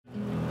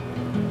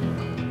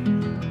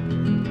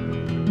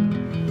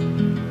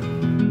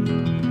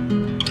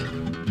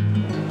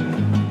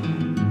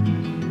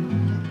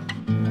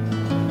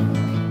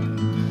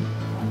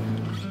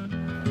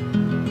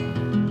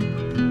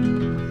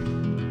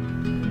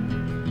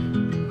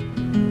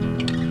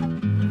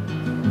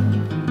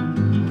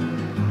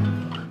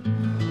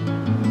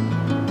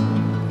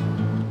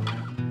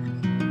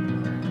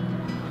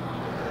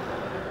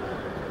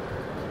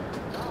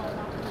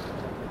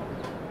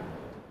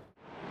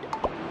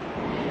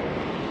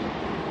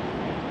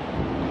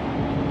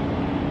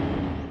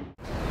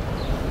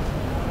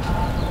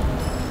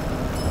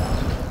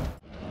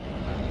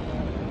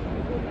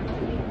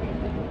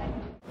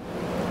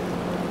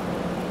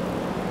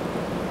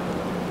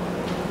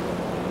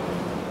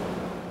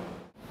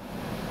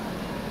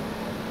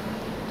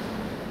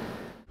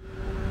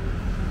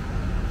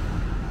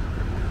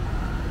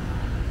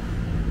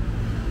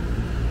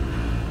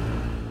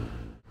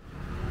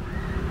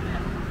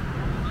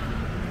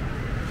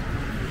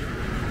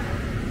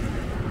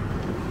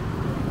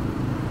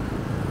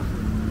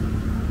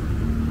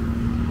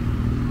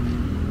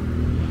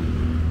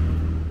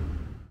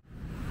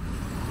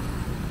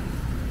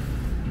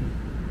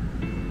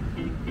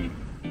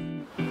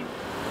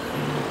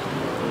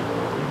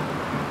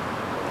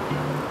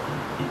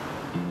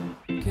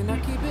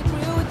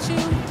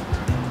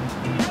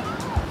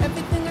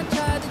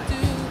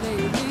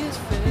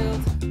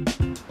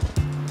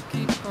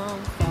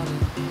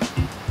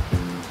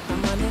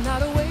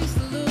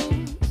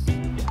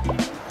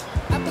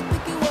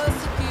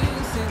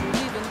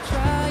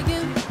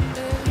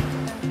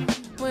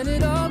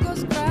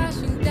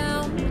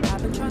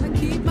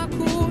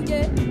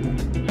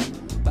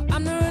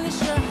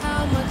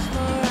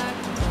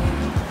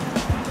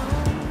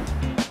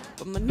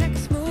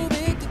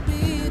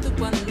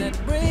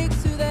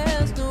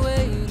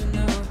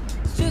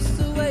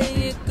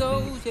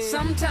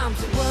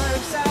Sometimes it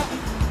works out,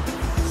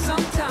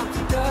 sometimes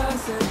it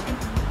doesn't.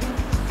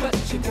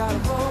 But you gotta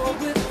roll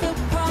with the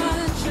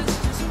punches,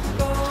 just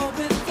roll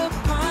with the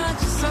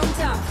punches.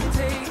 Sometimes it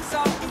takes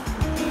off,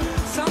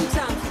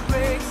 sometimes it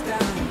breaks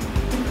down.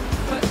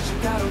 But you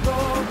gotta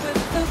roll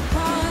with the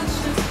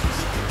punches,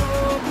 just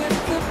roll with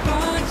the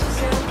punches.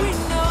 And we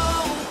know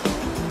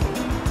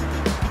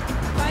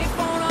life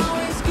won't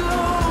always go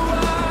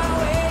our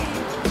way.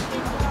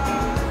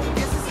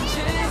 Guess it's a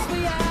chance we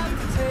have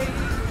to take.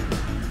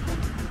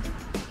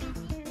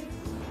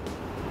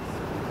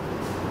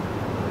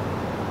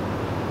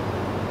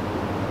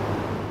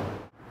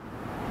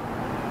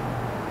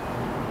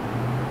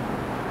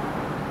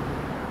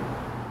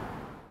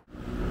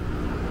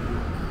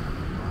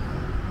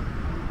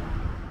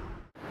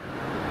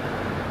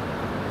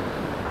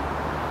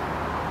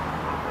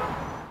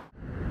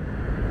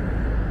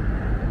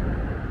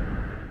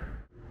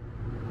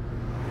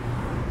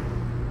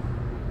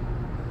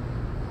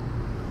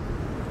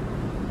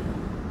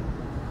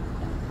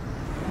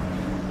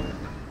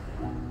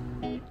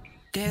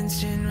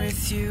 Dancing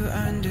with you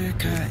under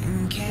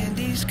cotton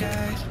candy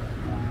skies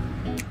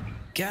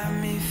got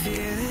me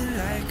feeling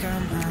like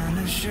I'm on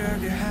a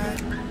sugar high.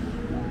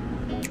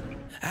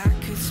 I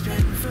could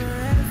spend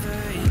forever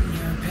in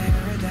your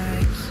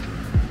paradise.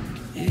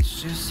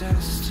 It's just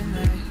us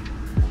tonight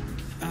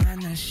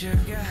on a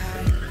sugar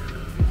high.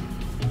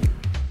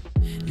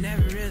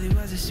 Never really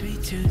was a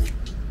sweet tooth,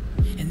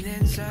 and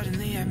then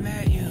suddenly I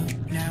met you.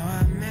 Now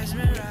I'm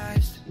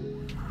mesmerized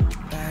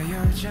by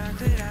your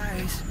chocolate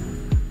eyes.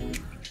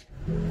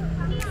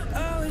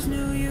 Always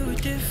knew you were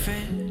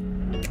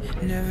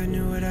different, never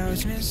knew what I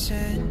was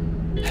missing.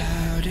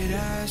 How did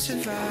I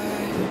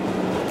survive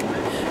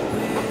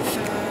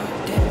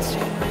without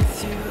dancing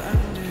with you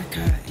under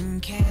cotton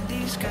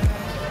candy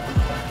skies?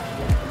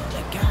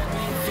 You got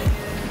me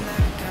feeling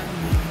like I'm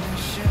on a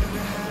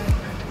sugar high.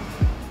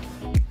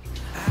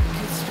 I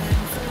could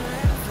spend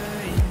forever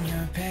in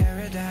your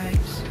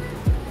paradise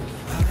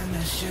on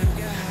a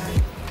sugar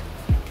high.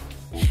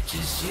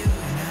 Just you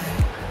and I.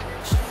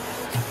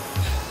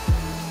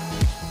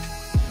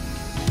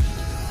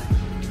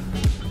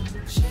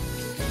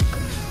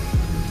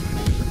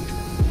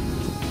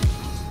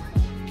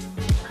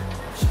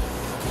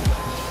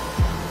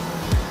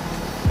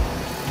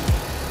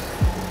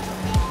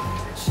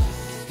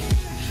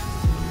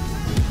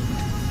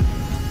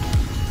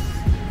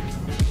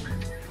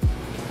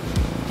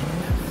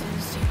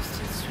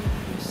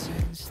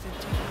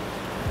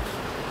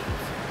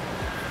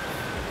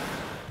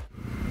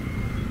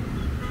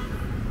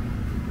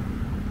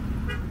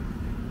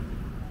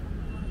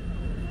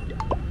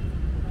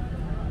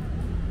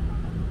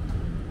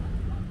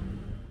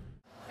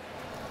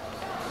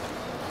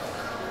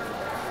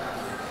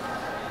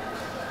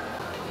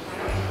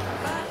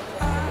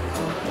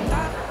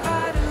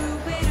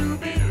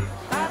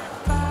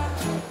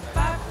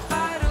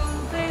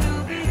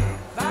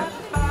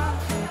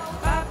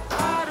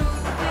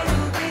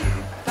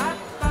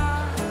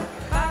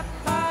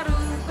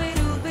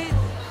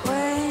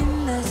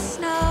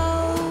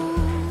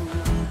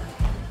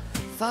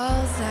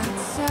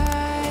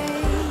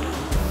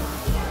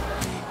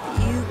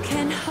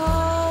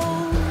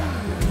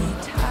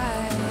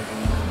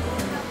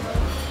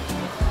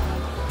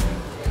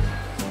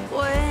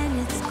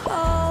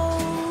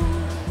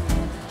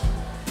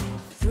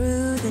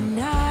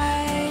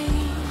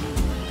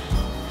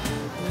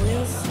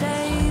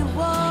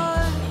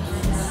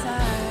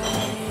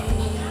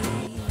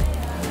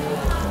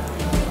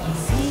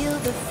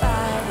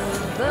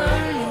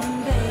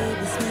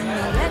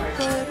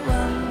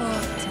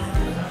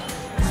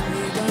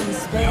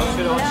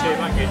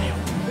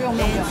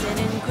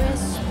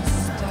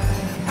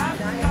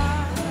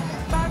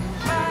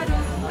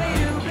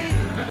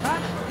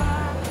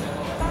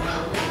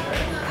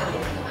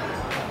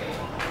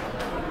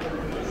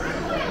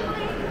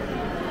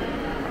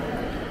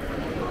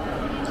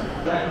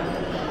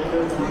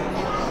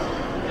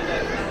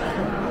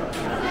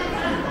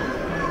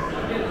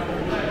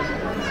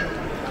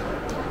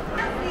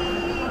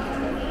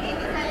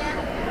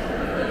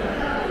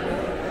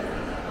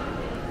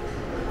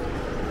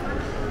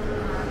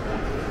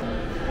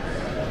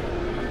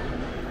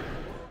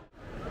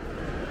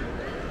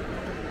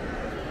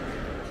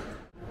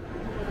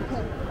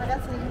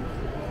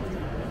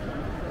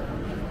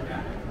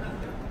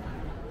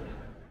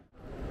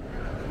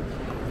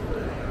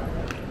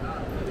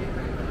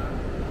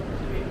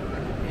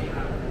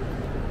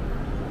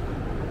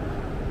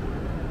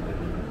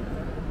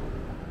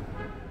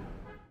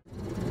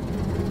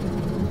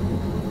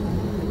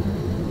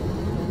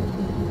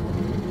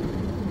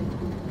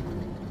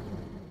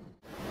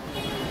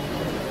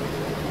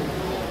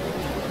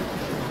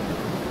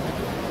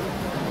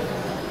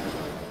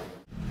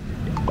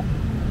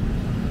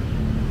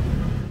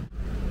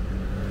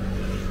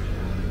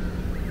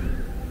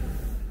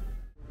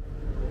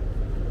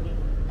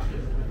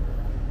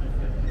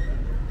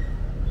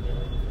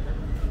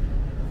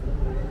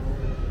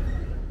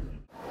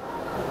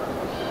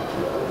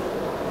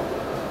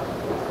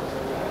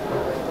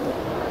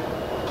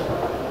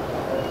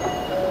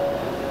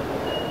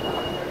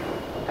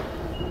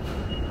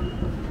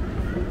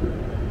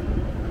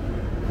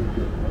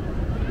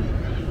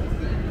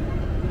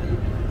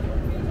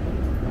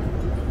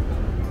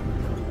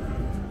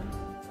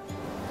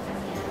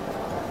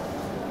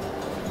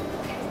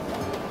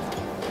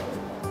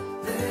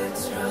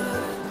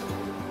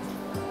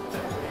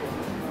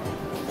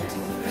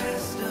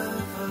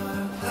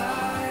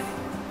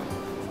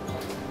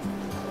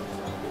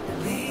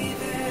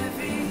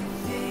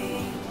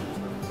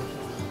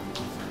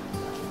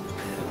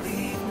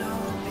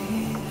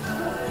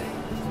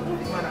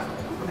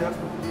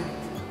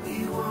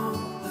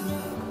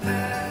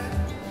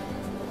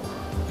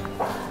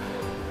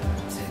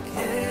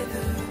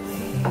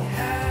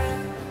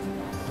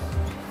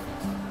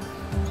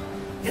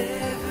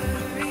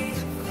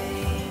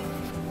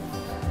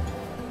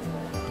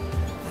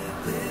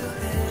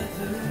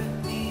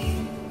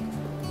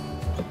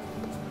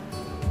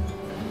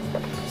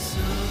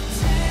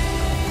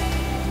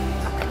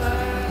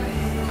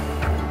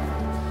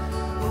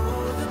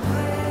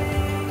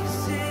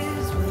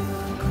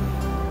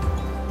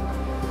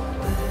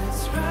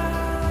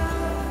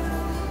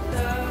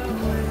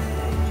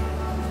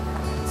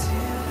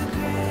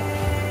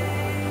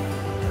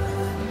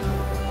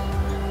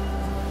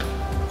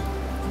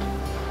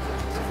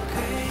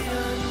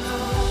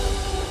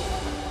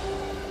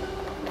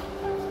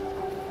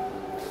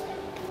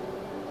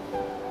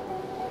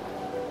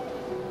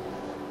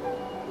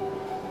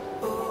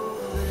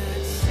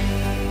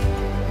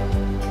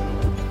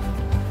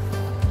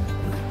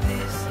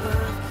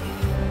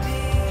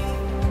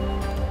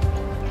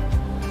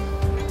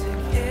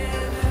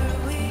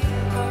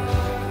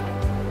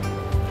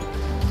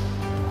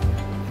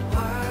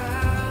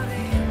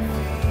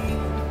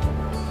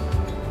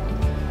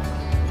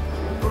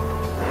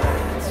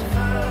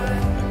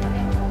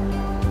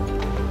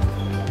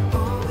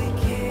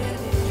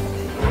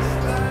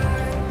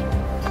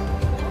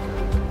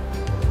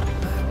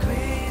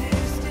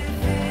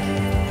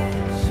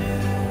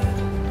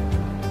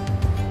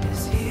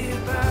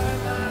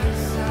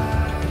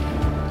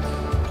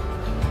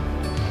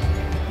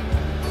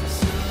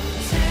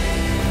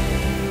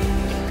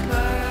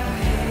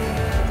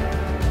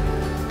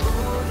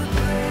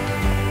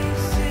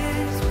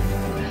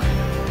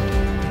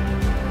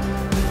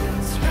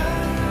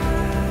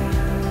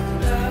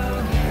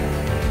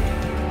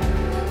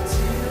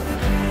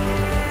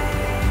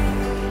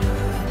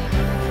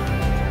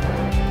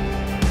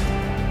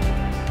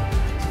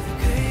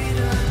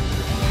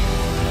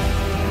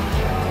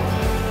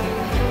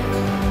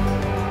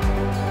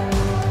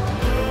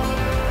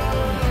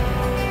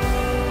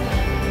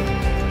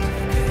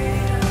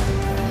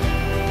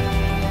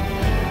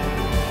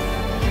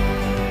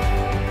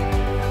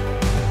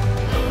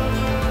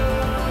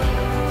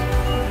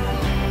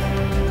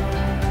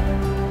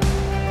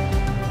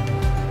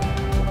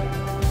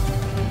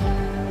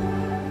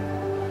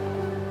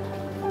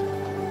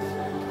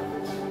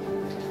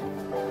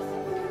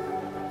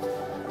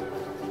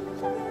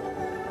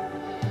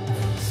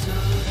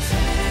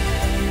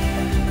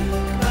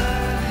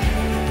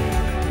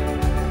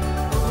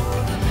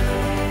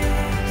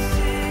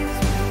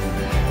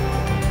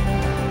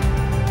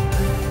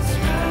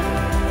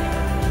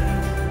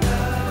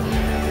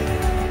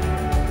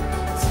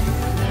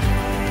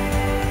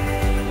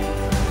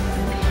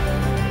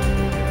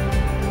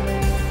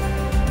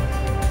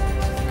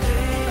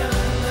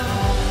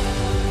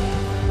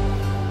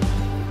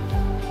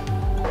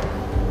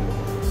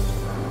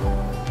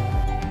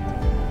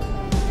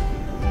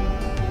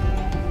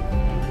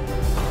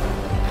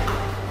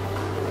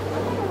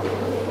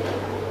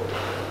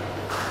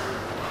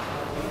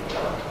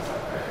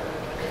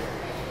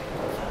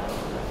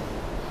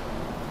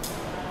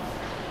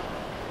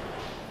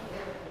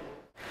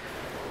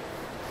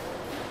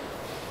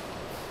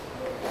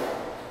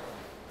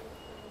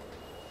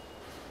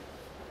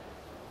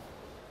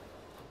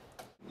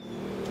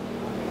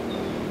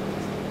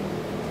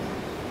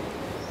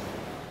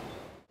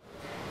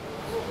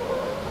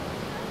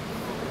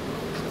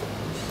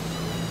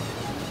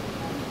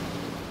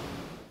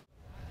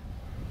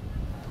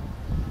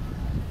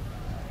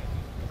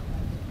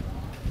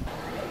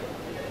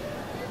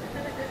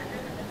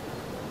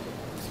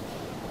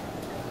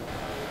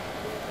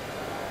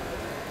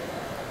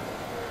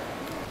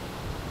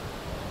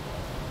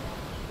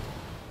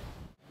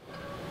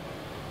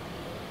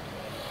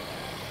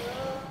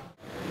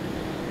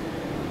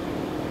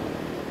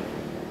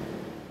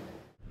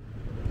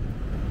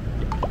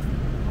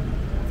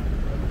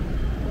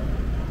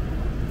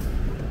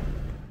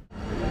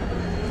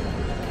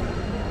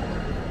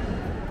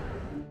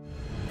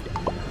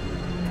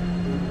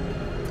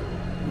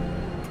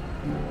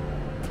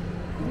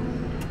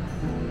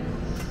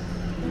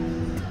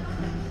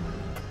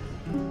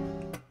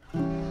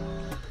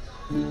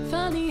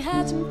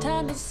 had some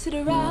time to sit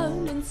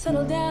around and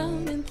settle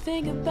down and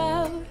think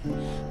about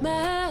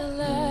my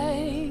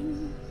life.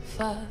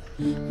 I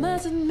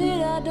must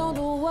admit I don't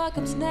know what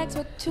comes next,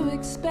 what to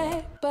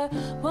expect, but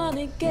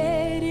wanna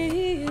get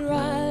it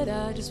right.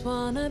 I just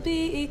wanna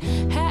be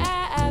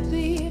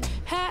happy,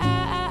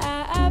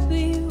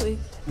 happy with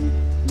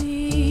me.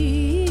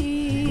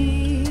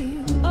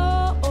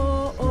 Oh,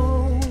 oh,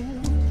 oh,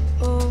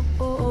 oh,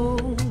 oh,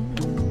 oh.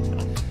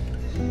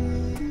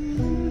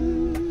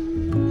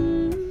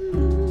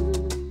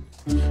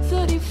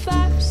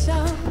 35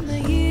 some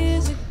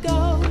years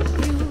ago,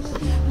 you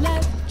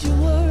left your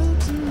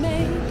world to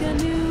make a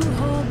new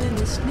home in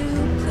this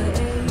new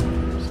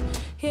place.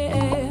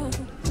 Yeah,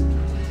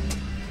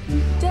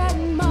 Dad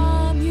and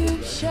Mom,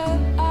 you sure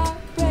are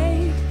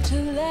brave to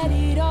let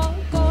it all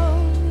go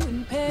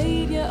and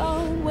pave your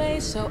own way.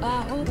 So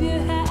I hope you're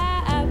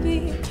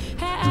happy,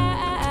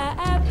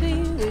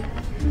 happy with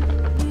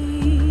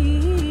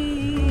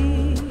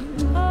me.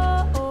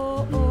 Oh,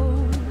 oh,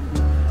 oh,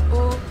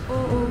 oh,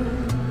 oh.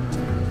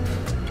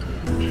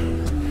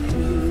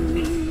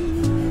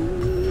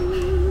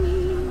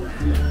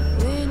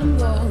 When I'm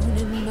gone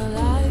and my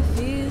life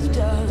is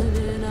done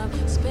and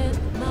I've spent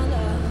my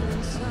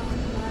last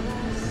song, my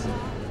last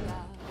song.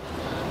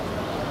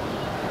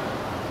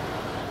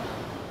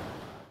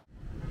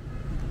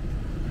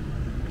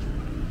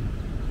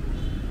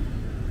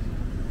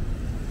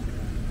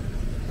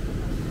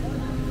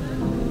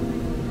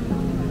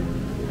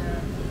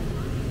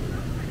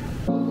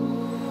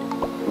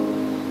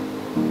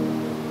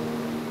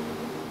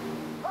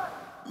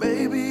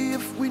 Maybe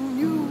if we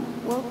knew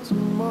what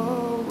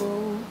tomorrow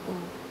holds,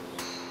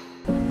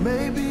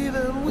 maybe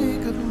then we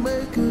could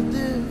make a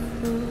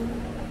difference.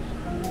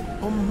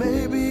 Or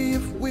maybe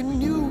if we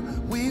knew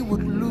we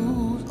would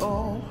lose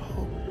all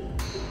hope,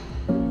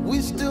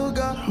 we still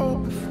got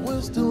hope if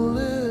we're still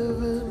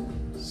living.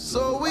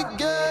 So we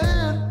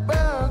get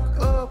back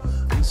up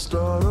and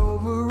start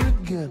over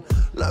again,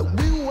 like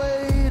we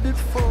waited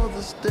for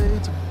this day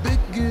to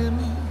begin.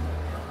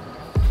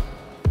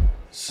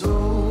 So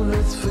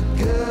let's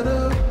forget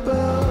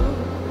about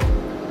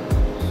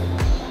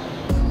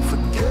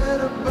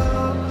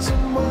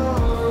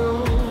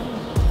tomorrow.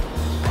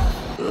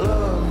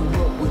 Love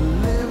what we're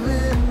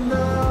living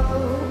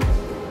now.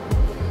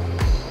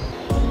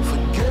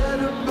 Forget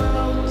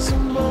about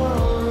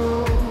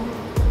tomorrow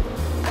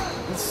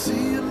and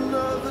see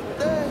another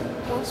day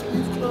once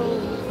we've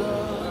closed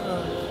our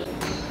eyes.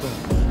 But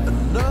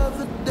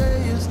another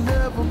day is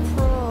never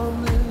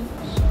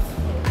promised.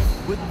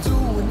 We're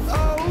doing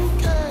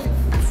okay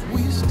if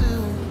we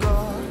still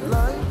got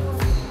life.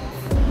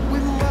 We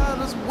might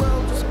as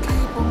well just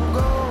keep on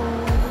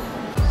going.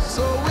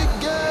 So we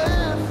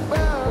get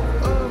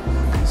back up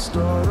and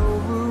start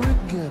over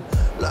again,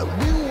 like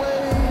we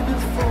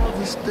waited for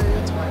this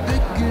day to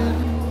begin.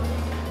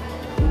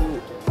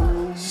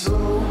 So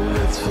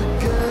let's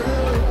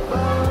forget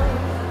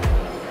about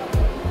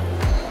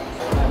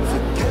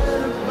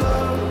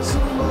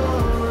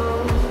tomorrow.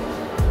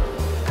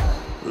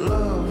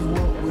 Love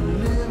what we're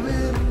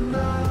living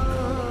now.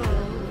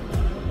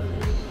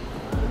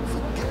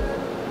 Forget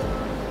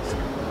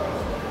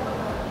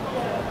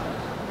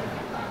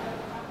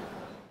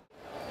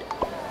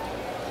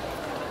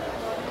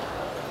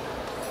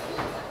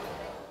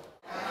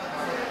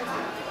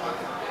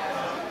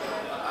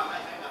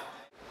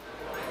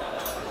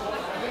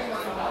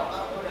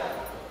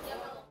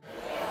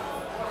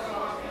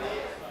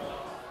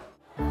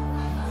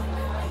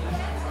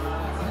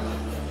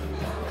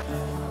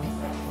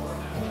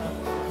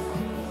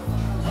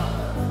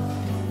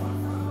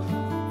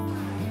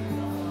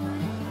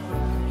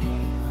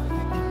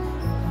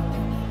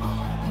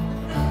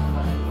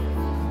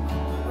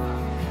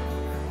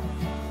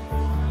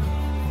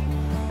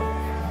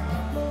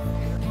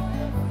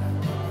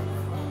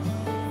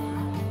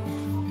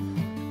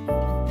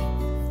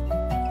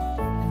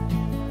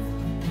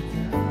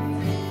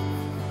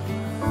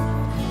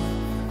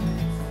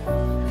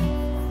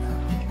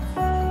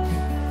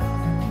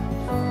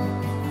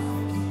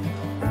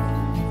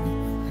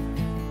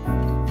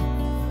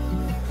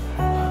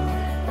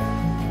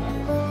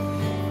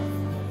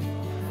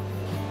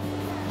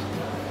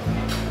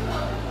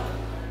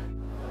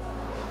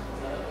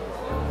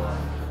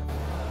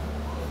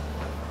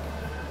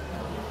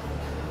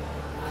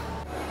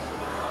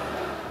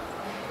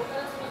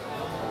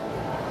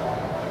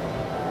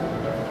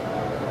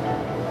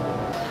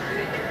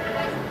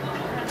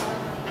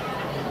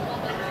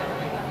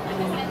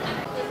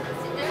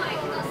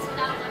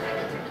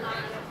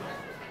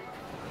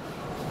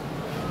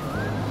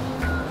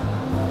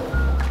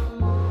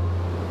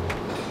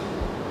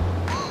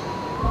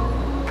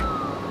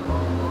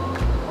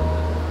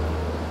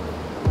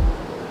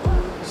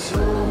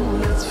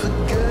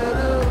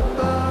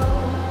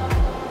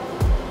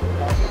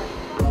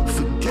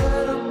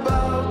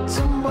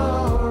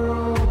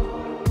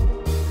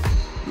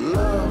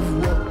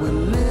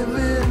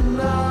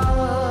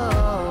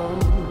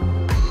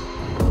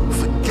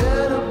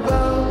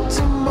about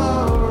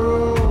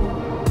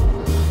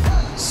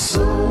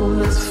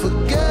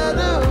forget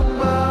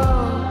about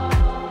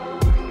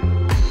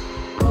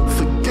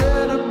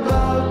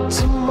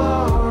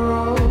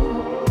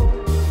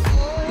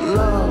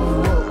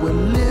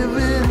a